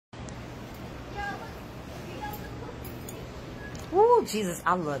Oh, Jesus,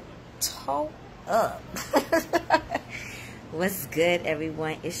 I look toe up. What's good,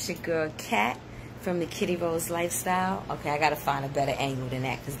 everyone? It's your girl, Kat, from the Kitty Rose Lifestyle. Okay, I got to find a better angle than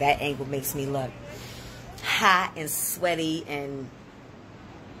that, because that angle makes me look hot and sweaty and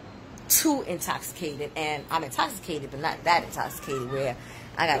too intoxicated. And I'm intoxicated, but not that intoxicated where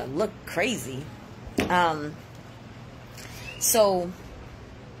I got to look crazy. So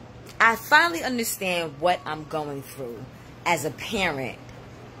I finally understand what I'm going through as a parent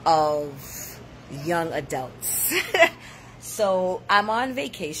of young adults. So I'm on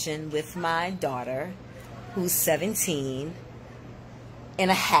vacation with my daughter, who's 17 and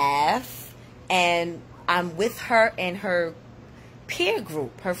a half, and I'm with her and her peer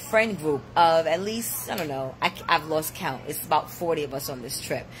group, her friend group of at least, I don't know, I've lost count. It's about 40 of us on this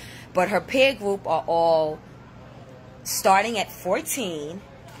trip. But her peer group are all starting at 14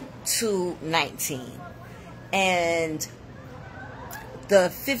 to 19. And the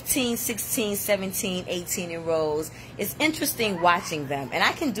 15, 16, 17, 18-year-olds, it's interesting watching them. And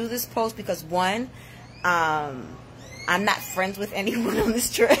I can do this post because, one, I'm not friends with anyone on this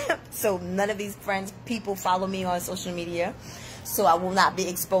trip. So none of these people follow me on social media. So I will not be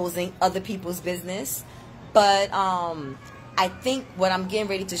exposing other people's business. But I think what I'm getting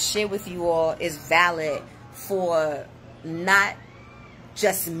ready to share with you all is valid for not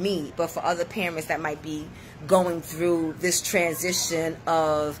just me, but for other parents that might be going through this transition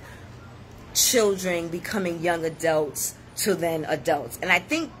of children becoming young adults to then adults. And I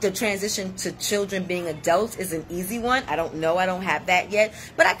think the transition to children being adults is an easy one. I don't know. I don't have that yet,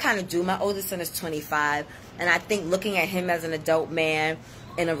 but I kind of do. My oldest son is 25, and I think looking at him as an adult man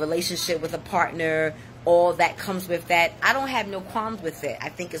in a relationship with a partner, all that comes with that, I don't have no qualms with it. I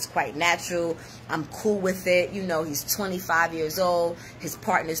think it's quite natural. I'm cool with it. You know, he's 25 years old. His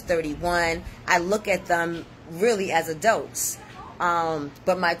partner's 31. I look at them really as adults.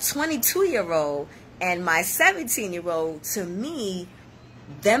 But my 22-year-old and my 17-year-old, to me,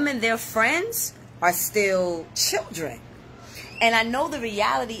 them and their friends are still children. And I know the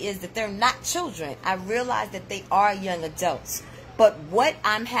reality is that they're not children. I realize that they are young adults. But what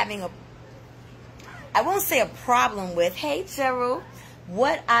I'm having I won't say a problem with, hey Gerald,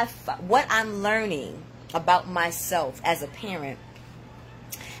 what I'm learning about myself as a parent,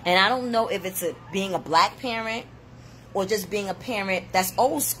 and I don't know if it's being a black parent or just being a parent that's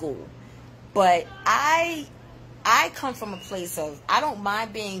old school, but I come from a place of, I don't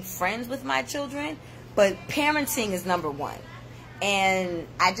mind being friends with my children, but parenting is number one. And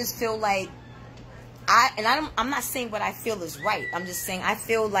I just feel like I'm not saying what I feel is right. I'm just saying I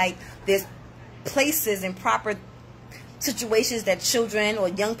feel like there's places and proper situations that children or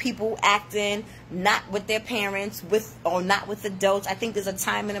young people act in, not with their parents, or not with adults. I think there's a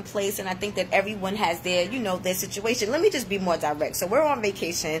time and a place, and I think that everyone has their, their situation. Let me just be more direct. So we're on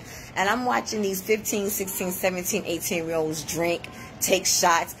vacation, and I'm watching these 15, 16, 17, 18-year-olds drink, take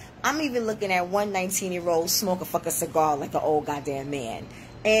shots. I'm even looking at one 19-year-old smoke a fucking cigar like an old goddamn man.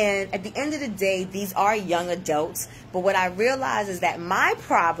 And at the end of the day, these are young adults. But what I realize is that my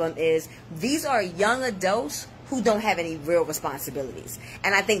problem is these are young adults who don't have any real responsibilities.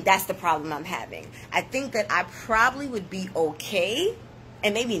 And I think that's the problem I'm having. I think that I probably would be okay,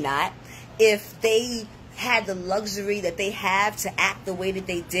 and maybe not, if they had the luxury that they have to act the way that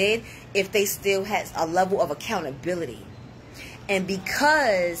they did, if they still had a level of accountability. And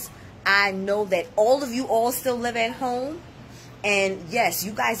because I know that all of you all still live at home, and yes,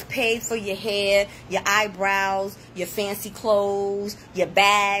 you guys paid for your hair, your eyebrows, your fancy clothes, your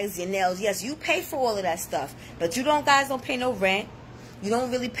bags, your nails. Yes, you pay for all of that stuff. But you guys don't pay no rent. You don't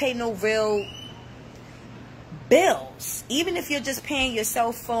really pay no real bills. Even if you're just paying your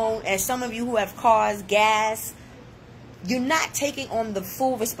cell phone, and some of you who have cars, gas, you're not taking on the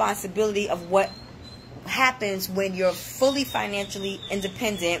full responsibility of what happens when you're fully financially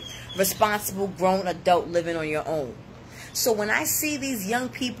independent, responsible, grown adult living on your own. So when I see these young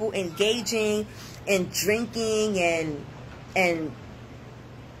people engaging in drinking and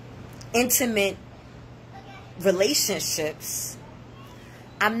intimate relationships,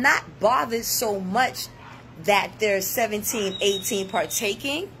 I'm not bothered so much that they're 17, 18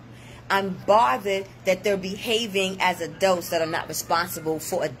 partaking. I'm bothered that they're behaving as adults that are not responsible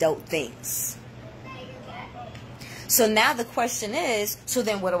for adult things. So now the question is, so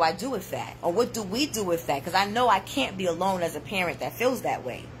then what do I do with that? Or what do we do with that? Because I know I can't be alone as a parent that feels that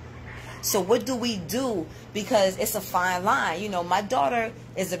way. So what do we do? Because it's a fine line. My daughter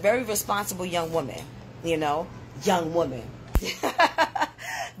is a very responsible young woman. Young woman.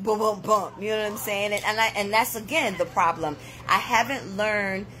 Boom, boom, boom. You know what I'm saying? And that's, again, the problem. I haven't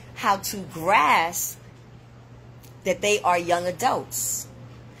learned how to grasp that they are young adults.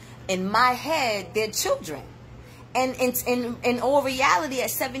 In my head, they're children. And in all reality, at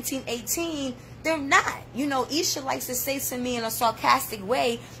 17, 18, they're not. You know, Isha likes to say to me in a sarcastic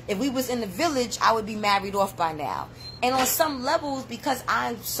way, if we was in the village, I would be married off by now. And on some levels, because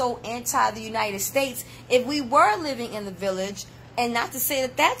I'm so anti the United States, if we were living in the village, and not to say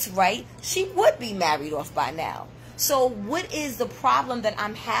that that's right, she would be married off by now. So what is the problem that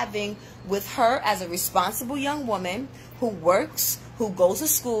I'm having with her as a responsible young woman who works, who goes to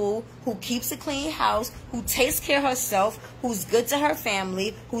school, who keeps a clean house, who takes care of herself, who's good to her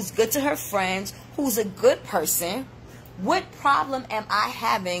family, who's good to her friends, who's a good person? What problem am I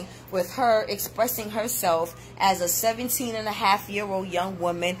having with her expressing herself as a 17-and-a-half-year-old young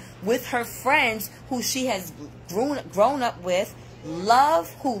woman with her friends who she has grown up with,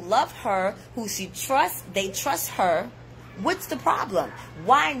 who love her, who she trusts, they trust her? What's the problem?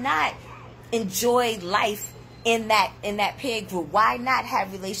 Why not enjoy life in that peer group? Why not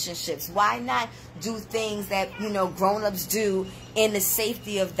have relationships? Why not do things that, you know, grown-ups do in the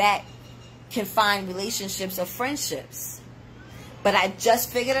safety of that confined relationships or friendships? But I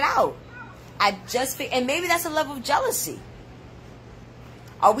just figured it out. And maybe that's a level of jealousy.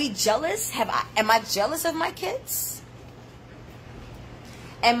 Are we jealous? Am I jealous of my kids?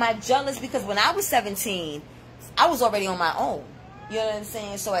 Am I jealous because when I was 17, I was already on my own. You know what I'm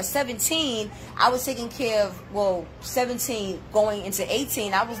saying? So at 17, I was taking care of, well, 17 going into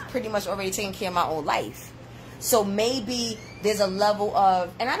 18, I was pretty much already taking care of my own life. So maybe there's a level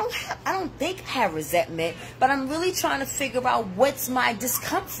of, and I don't think I have resentment, but I'm really trying to figure out what's my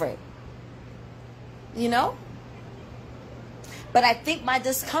discomfort. You know? But I think my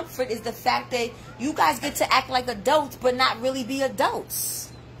discomfort is the fact that you guys get to act like adults, but not really be adults.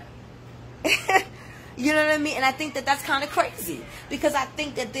 You know what I mean? And I think that that's kind of crazy, because I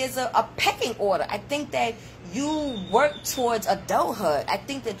think that there's a pecking order. I think that you work towards adulthood. I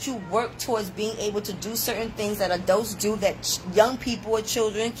think that you work towards being able to do certain things that adults do that young people or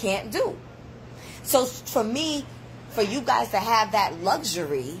children can't do. So for me, for you guys to have that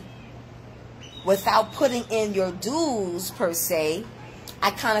luxury without putting in your dues per se,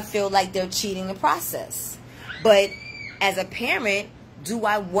 I kind of feel like they're cheating the process. But as a parent, do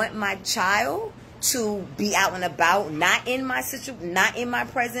I want my child to be out and about, not in my not in my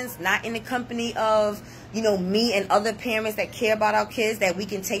presence, not in the company of, you know, me and other parents that care about our kids, that we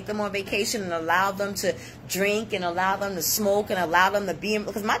can take them on vacation and allow them to drink and allow them to smoke and allow them to be in,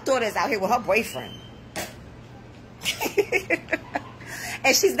 because my daughter is out here with her boyfriend.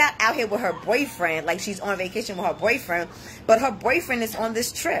 And she's not out here with her boyfriend like she's on vacation with her boyfriend, but her boyfriend is on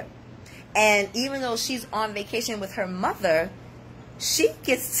this trip. And even though she's on vacation with her mother, she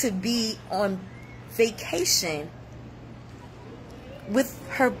gets to be on vacation with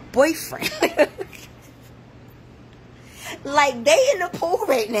her boyfriend. Like, they in the pool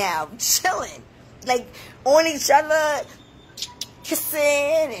right now, chilling, like on each other,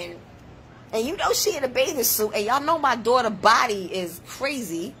 kissing, and you know she in a bathing suit, and y'all know my daughter's body is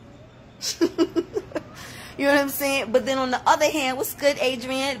crazy. You know what I'm saying? But then on the other hand, what's good,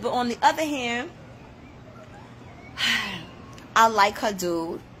 Adrian? But on the other hand, I like her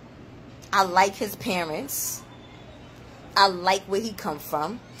dude. I like his parents. I like where he come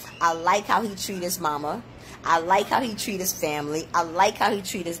from. I like how he treat his mama. I like how he treat his family. I like how he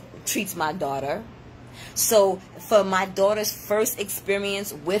treats my daughter. So for my daughter's first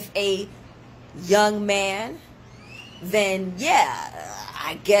experience with a young man, then yeah,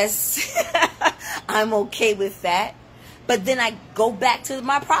 I guess I'm okay with that. But then I go back to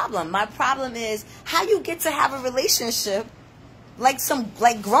my problem. My problem is how you get to have a relationship like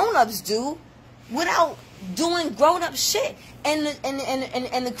grown-ups do without doing grown-up shit. And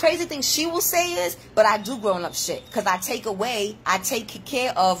the crazy thing she will say is, but I do grown-up shit, because I take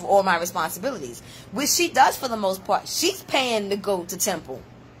care of all my responsibilities, which she does for the most part. She's paying to go to temple.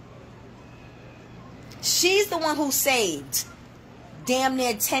 She's the one who saved damn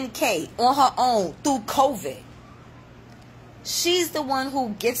near 10K on her own through COVID. She's the one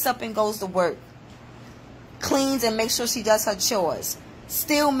who gets up and goes to work, cleans and makes sure she does her chores,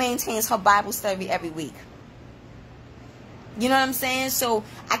 still maintains her Bible study every week. You know what I'm saying? So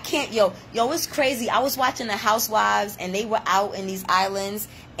I can't, yo, it's crazy. I was watching the Housewives, and they were out in these islands,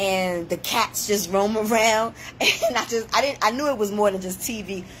 and the cats just roam around, and I knew it was more than just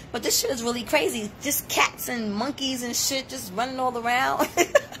TV, but this shit is really crazy. Just cats and monkeys and shit just running all around.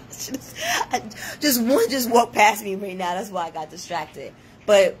 One just walked past me right now. That's why I got distracted.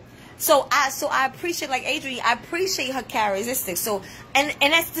 But so I appreciate, like Adrienne, I appreciate her characteristics. So and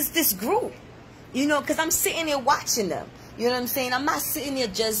that's this group, you know, because I'm sitting there watching them. You know what I'm saying? I'm not sitting there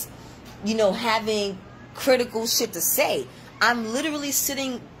just, you know, having critical shit to say. I'm literally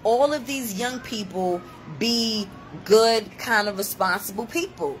sitting all of these young people be good, kind of responsible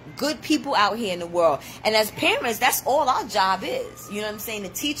people. Good people out here in the world. And as parents, that's all our job is. You know what I'm saying? To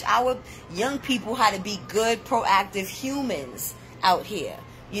teach our young people how to be good, proactive humans out here.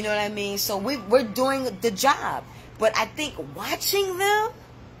 You know what I mean? So we're doing the job. But I think watching them,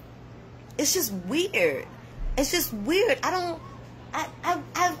 it's just weird. It's just weird. I've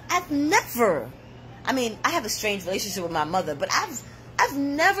never, I mean, I have a strange relationship with my mother, but I've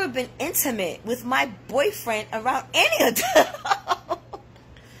never been intimate with my boyfriend around any adult.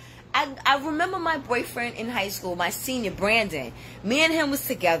 I remember my boyfriend in high school, my senior, Brandon. Me and him was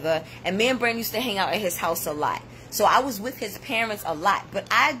together, and me and Brandon used to hang out at his house a lot. So I was with his parents a lot. But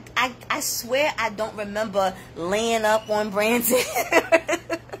I swear I don't remember laying up on Brandon.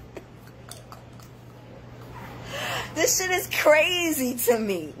 This shit is crazy to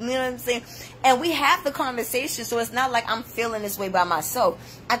me. You know what I'm saying? And we have the conversation, so it's not like I'm feeling this way by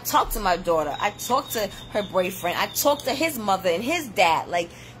myself. I talk to my daughter. I talk to her boyfriend. I talk to his mother and his dad. Like,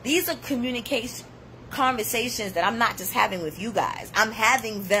 these are conversations that I'm not just having with you guys. I'm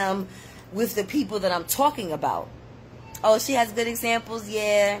having them with the people that I'm talking about. Oh, she has good examples?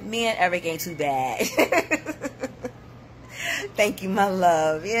 Yeah, me and Eric ain't too bad. Thank you, my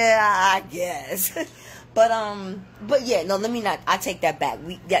love. Yeah, I guess. But yeah, no, let me not, I take that back.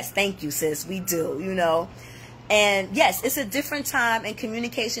 Yes, thank you, sis. We do, you know. And yes, it's a different time and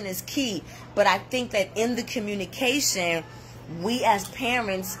communication is key. But I think that in the communication, we as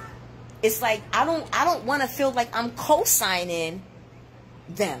parents, it's like, I don't want to feel like I'm co-signing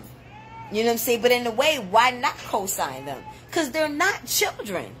them. You know what I'm saying? But in a way, why not co-sign them? Because they're not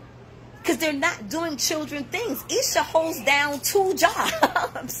children. Because they're not doing children things. Isha holds down 2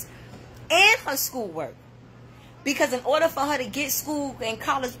 jobs and her schoolwork. Because in order for her to get school and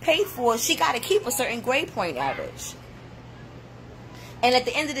college paid for, she got to keep a certain grade point average. And at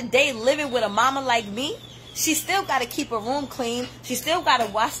the end of the day, living with a mama like me, she still got to keep her room clean. She still got to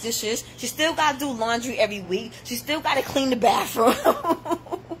wash dishes. She still got to do laundry every week. She still got to clean the bathroom.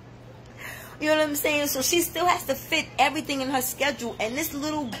 You know what I'm saying? So she still has to fit everything in her schedule. And this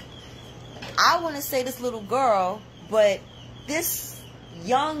little, I want to say this little girl, but this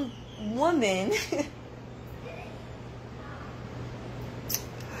young woman,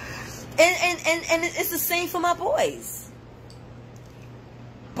 and it's the same for my boys.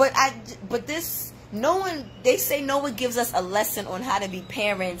 But this, no one, they say no one gives us a lesson on how to be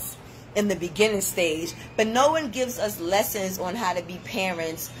parents in the beginning stage, but no one gives us lessons on how to be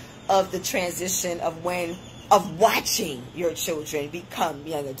parents of the transition of watching your children become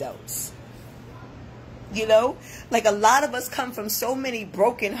young adults. You know, like a lot of us come from so many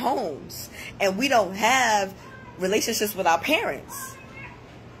broken homes and we don't have relationships with our parents.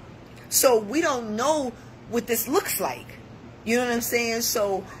 So we don't know what this looks like. You know what I'm saying?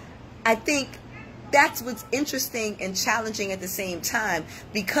 So I think that's what's interesting and challenging at the same time,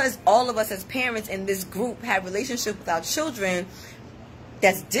 because all of us as parents in this group have relationships with our children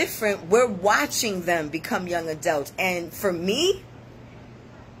that's different. We're watching them become young adults. And for me,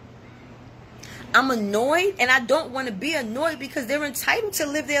 I'm annoyed, and I don't want to be annoyed because they're entitled to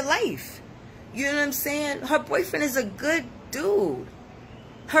live their life. You know what I'm saying? Her boyfriend is a good dude.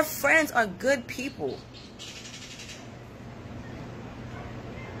 Her friends are good people.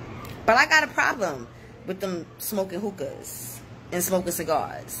 But I got a problem with them smoking hookahs and smoking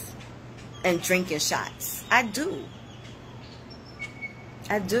cigars and drinking shots. I do.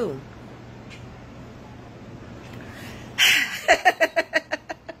 I do.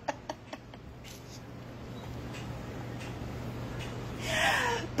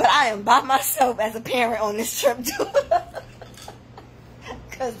 But I am by myself as a parent on this trip too.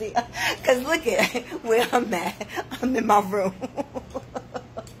 Cause look at where I'm at. I'm in my room.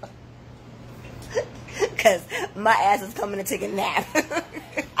 Cause my ass is coming to take a nap.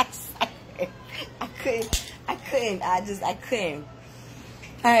 I couldn't.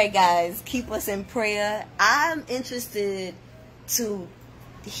 All right, guys, keep us in prayer. I'm interested to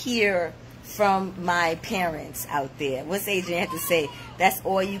hear from my parents out there. What's Adrian have to say? That's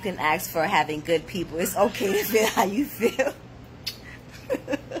all you can ask for, having good people. It's okay to feel how you feel.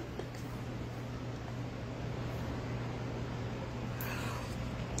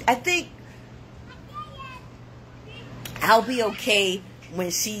 I think I'll be okay when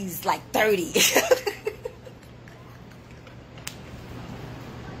she's like 30.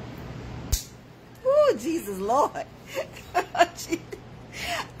 Oh, Jesus Lord.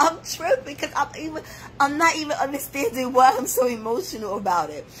 I'm tripping because I'm not even understanding why I'm so emotional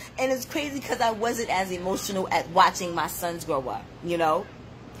about it. And it's crazy because I wasn't as emotional at watching my sons grow up, you know.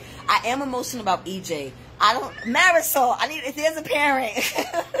 I am emotional about EJ. I don't, Marisol, if there's a parent,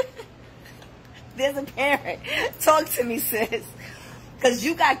 there's a parent, talk to me, sis. Because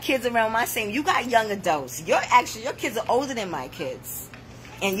you got kids around my same, you got young adults. Your kids are older than my kids.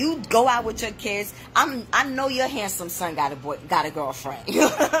 And you go out with your kids. I know your handsome son got a girlfriend. You know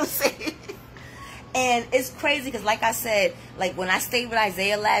what I'm saying? And it's crazy because, like I said, like when I stayed with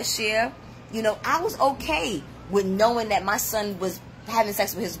Isaiah last year, you know, I was okay with knowing that my son was having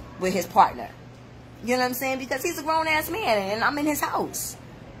sex with his partner. You know what I'm saying? Because he's a grown ass man and I'm in his house.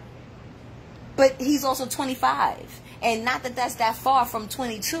 But he's also 25, and not that that's that far from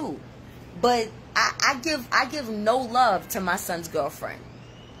 22. But I give no love to my son's girlfriend.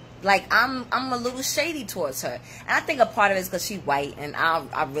 Like, I'm a little shady towards her. And I think a part of it is because she's white, and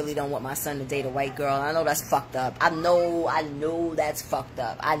I really don't want my son to date a white girl. I know that's fucked up. I know that's fucked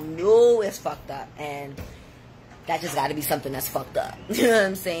up. I know it's fucked up. And that just got to be something that's fucked up. You know what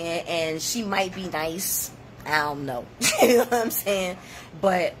I'm saying? And she might be nice. I don't know. You know what I'm saying?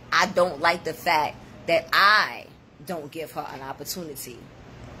 But I don't like the fact that I don't give her an opportunity.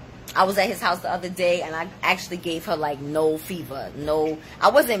 I was at his house the other day, and I actually gave her, like, no fever. No, I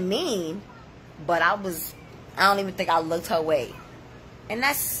wasn't mean, but I don't even think I looked her way. And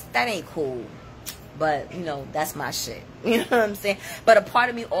that ain't cool. But, you know, that's my shit. You know what I'm saying? But a part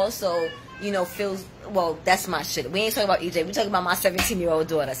of me also, you know, feels, well, that's my shit. We ain't talking about EJ. We're talking about my 17-year-old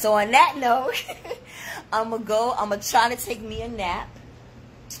daughter. So on that note, I'm going to try to take me a nap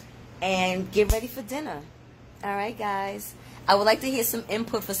and get ready for dinner. All right, guys. I would like to hear some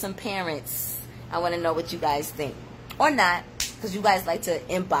input for some parents. I want to know what you guys think. Or not, because you guys like to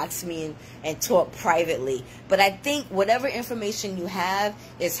inbox me and talk privately. But I think whatever information you have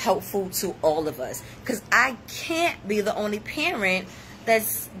is helpful to all of us. Because I can't be the only parent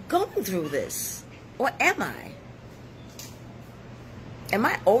that's going through this. Or am I? Am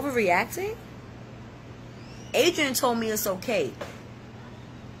I overreacting? Adrian told me it's okay.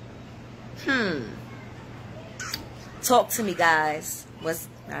 Talk to me, guys. All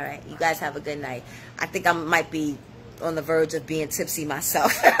right, you guys have a good night. I think I might be on the verge of being tipsy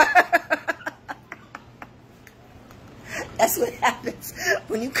myself. That's what happens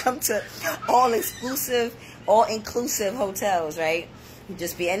when you come to all-inclusive hotels, right? You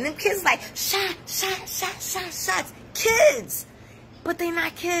just be, and them kids like, shots. Kids! But they're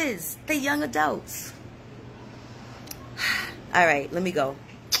not kids. They're young adults. All right, let me go.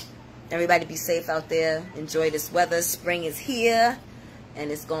 Everybody be safe out there. Enjoy this weather. Spring is here. And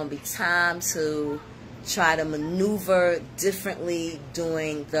it's going to be time to try to maneuver differently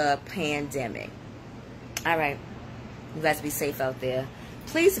during the pandemic. All right. You guys be safe out there.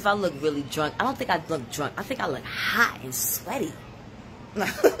 Please, if I look really drunk. I don't think I look drunk. I think I look hot and sweaty. All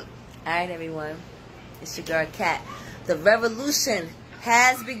right, everyone. It's your girl, Kat. The revolution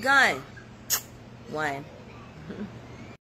has begun. 1.